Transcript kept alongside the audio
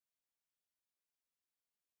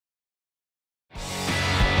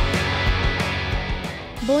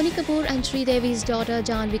Boney Kapoor and Srdevi's daughter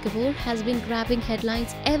Jahnvi Kapoor has been grabbing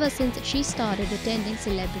headlines ever since she started attending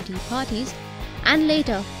celebrity parties and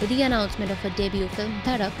later with the announcement of her debut film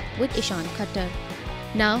Dhadak with Ishaan Khattar.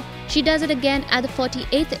 Now, she does it again at the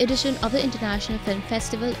 48th edition of the International Film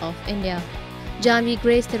Festival of India. Janhvi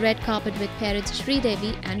graced the red carpet with parents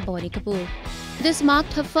Srdevi and Boney Kapoor. This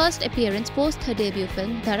marked her first appearance post her debut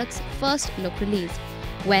film Dhadak's first look release.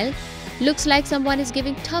 Well, looks like someone is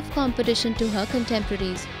giving tough competition to her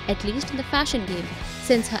contemporaries, at least in the fashion game,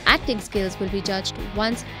 since her acting skills will be judged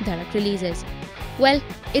once Dhadak releases. Well,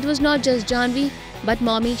 it was not just Janhvi, but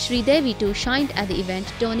mommy Srdevi too shined at the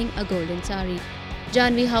event donning a golden sari.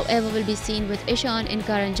 Janhvi, however, will be seen with Ishaan in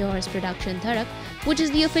Karan Johar's production Dhadak, which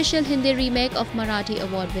is the official Hindi remake of Marathi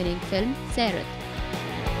award-winning film Srdevi.